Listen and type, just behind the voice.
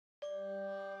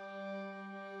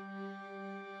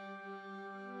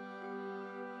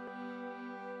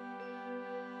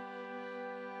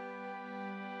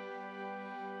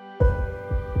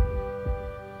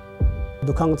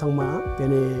Dukang Tangma,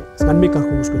 then Skanmika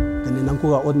Kumskut, then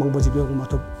Nankuga Old Mangbozigo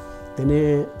Matop, then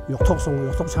Yoktok Song,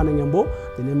 Yoktok Channing Yambo,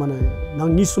 then Mana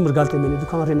Nang Nisum Galkaman,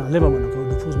 Dukangarina, Lebanon,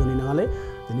 the Fusman in Ale,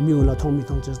 then Mula Tommy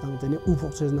Tonches, then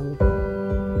Upok says Nang.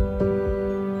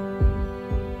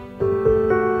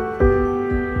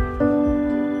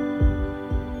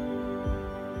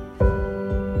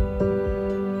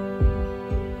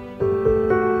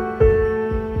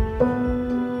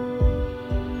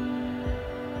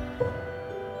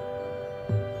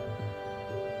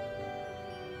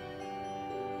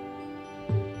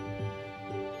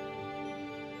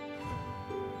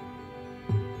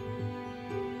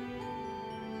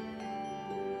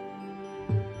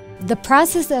 The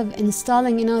process of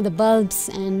installing, the bulbs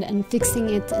and fixing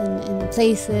it in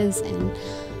places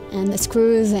and the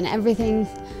screws and everything,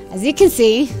 as you can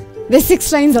see, this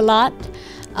explains a lot,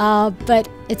 but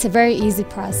it's a very easy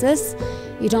process.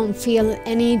 You don't feel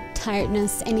any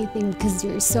tiredness, anything, because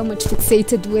you're so much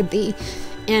fixated with the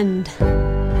end.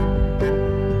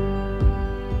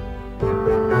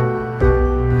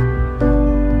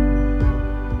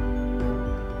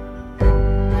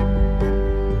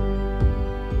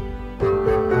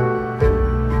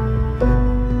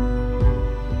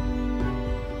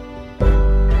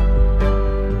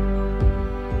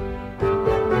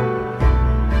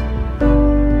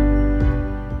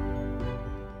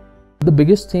 The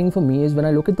biggest thing for me is when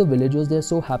I look at the villagers, they're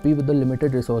so happy with the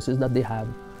limited resources that they have,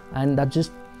 and that's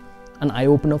just an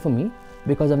eye-opener for me,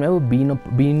 because I've never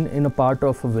been in a part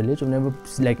of a village. I've never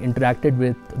interacted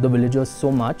with the villagers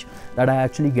so much that I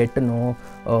actually get to know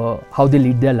how they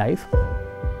lead their life.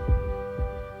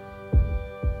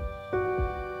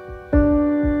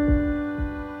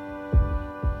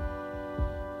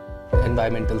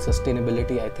 Environmental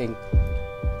sustainability, I think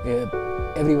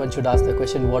everyone should ask the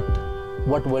question,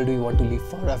 what world do we want to leave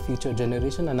for our future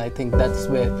generation? And I think that's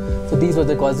where, so these were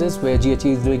the causes where GHE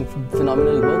is doing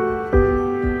phenomenal work.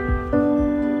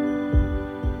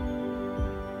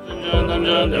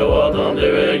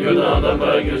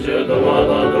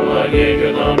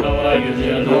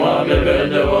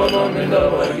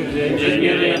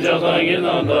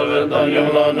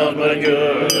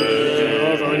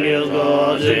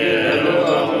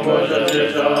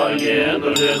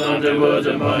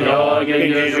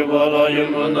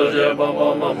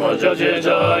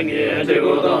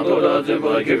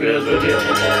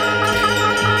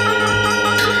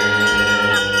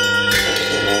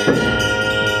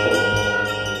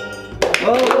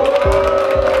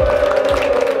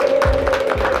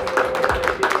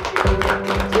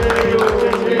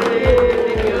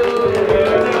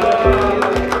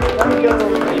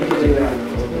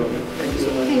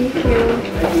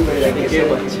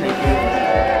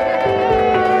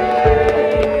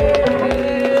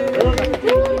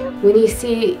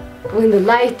 When the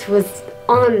light was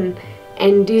on,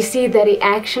 and you see the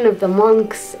reaction of the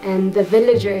monks and the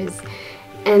villagers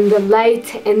and the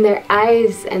light in their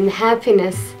eyes and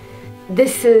happiness,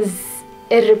 this is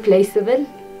irreplaceable.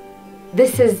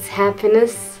 This is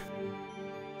happiness.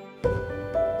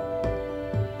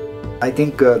 I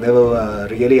think they were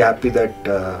really happy that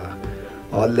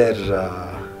all their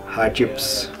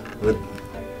hardships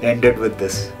ended with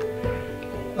this,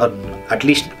 or at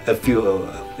least a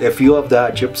few of the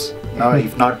hardships,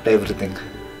 if not everything,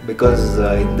 because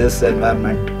in this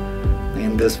environment,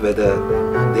 in this weather,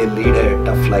 they lead a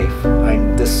tough life,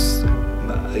 and this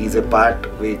is a part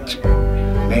which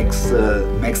makes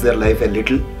their life a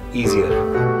little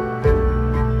easier.